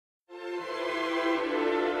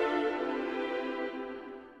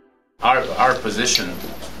our position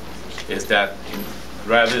is that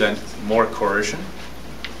rather than more coercion,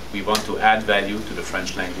 we want to add value to the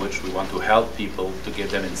French language. We want to help people, to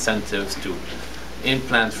give them incentives to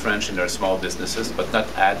implant French in their small businesses, but not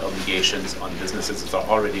add obligations on businesses that are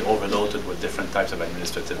already overloaded with different types of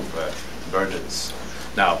administrative burdens.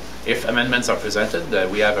 Now, if amendments are presented,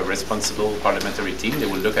 we have a responsible parliamentary team. They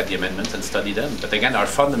will look at the amendments and study them. But again, our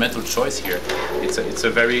fundamental choice here, it's a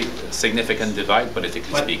very significant divide,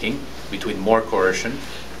 politically speaking, between more coercion.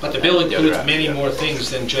 But the bill includes many more things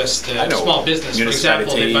than just small business. For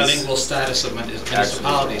example, the bilingual status of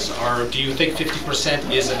municipalities. Or do you think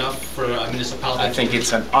 50% is enough for a municipality? I think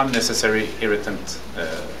it's an unnecessary irritant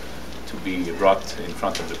to be brought in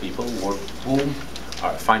front of the people who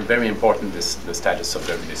find very important the status of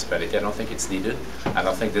their municipality. I don't think it's needed. I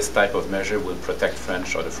don't think this type of measure will protect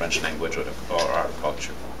French or the French language or our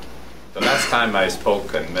culture. The last time I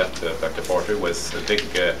spoke and met Dr. Porter was a big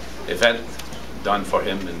event done for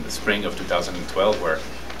him in the spring of 2012, where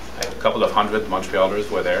a couple of hundred Montrealers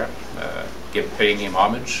were there, paying him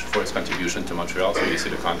homage for his contribution to Montreal. So you see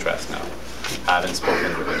the contrast now. I haven't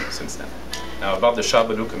spoken with him since then. Now, about the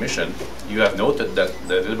Charbonneau Commission, you have noted that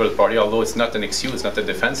the Liberal Party, although it's not an excuse, not a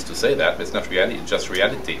defense to say that, but it's not reality, it's just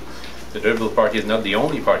reality. The Liberal Party is not the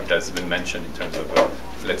only party that's been mentioned in terms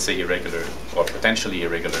of, let's say, irregular or potentially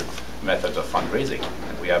irregular methods of fundraising,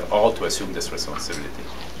 and we have all to assume this responsibility.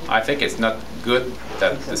 I think it's not good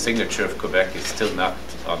that the signature of Quebec is still not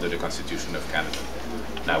under the Constitution of Canada.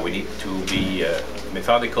 Now, we need to be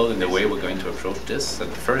methodical in the way we're going to approach this,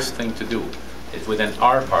 and the first thing to do is within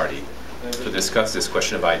our party to discuss this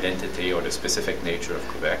question of identity or the specific nature of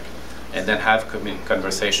Quebec, and then have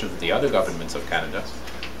conversations with the other governments of Canada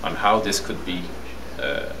on how this could be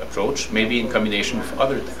approached, maybe in combination with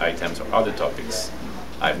other items or other topics.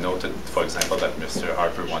 I've noted, for example, that Mr.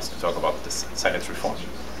 Harper wants to talk about the silence reform.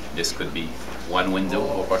 This could be one window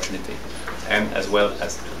of opportunity, and as well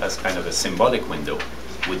as kind of a symbolic window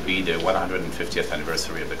would be the 150th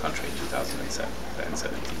anniversary of the country in 2017.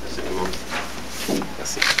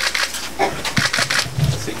 Merci.